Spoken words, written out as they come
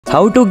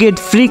How to get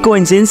free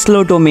coins in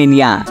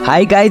Slotomania.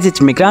 Hi guys,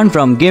 it's Mikran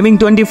from Gaming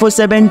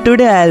 24/7.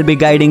 Today I'll be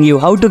guiding you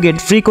how to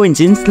get free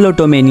coins in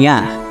Slotomania.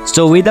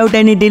 So without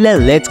any delay,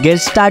 let's get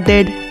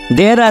started.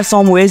 There are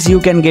some ways you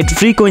can get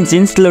free coins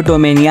in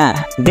Slotomania.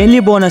 Daily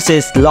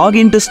bonuses. Log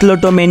into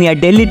Slotomania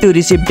daily to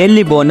receive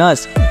daily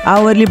bonus.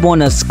 Hourly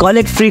bonus.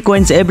 Collect free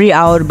coins every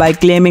hour by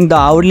claiming the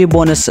hourly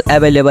bonus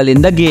available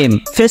in the game.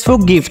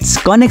 Facebook gifts.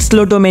 Connect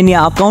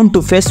Slotomania account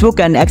to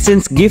Facebook and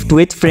exchange gift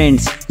with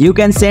friends. You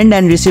can send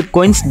and receive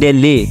coins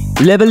daily.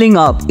 Leveling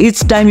up.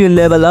 Each time you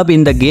level up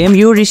in the game,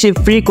 you receive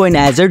free coin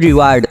as a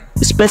reward.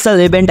 Special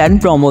event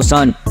and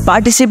promotion.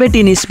 Participate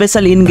in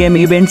special in-game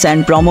events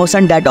and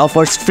promotion that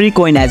offers free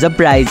coin as a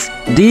prize.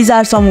 These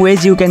are some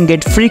ways you can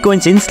get free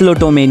coins in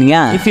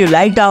Slotomania. If you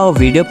liked our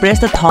video, press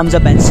the thumbs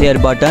up and share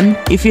button.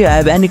 If you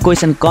have any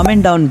question,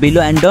 comment down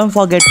below and don't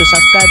forget to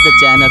subscribe the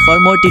channel for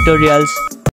more tutorials.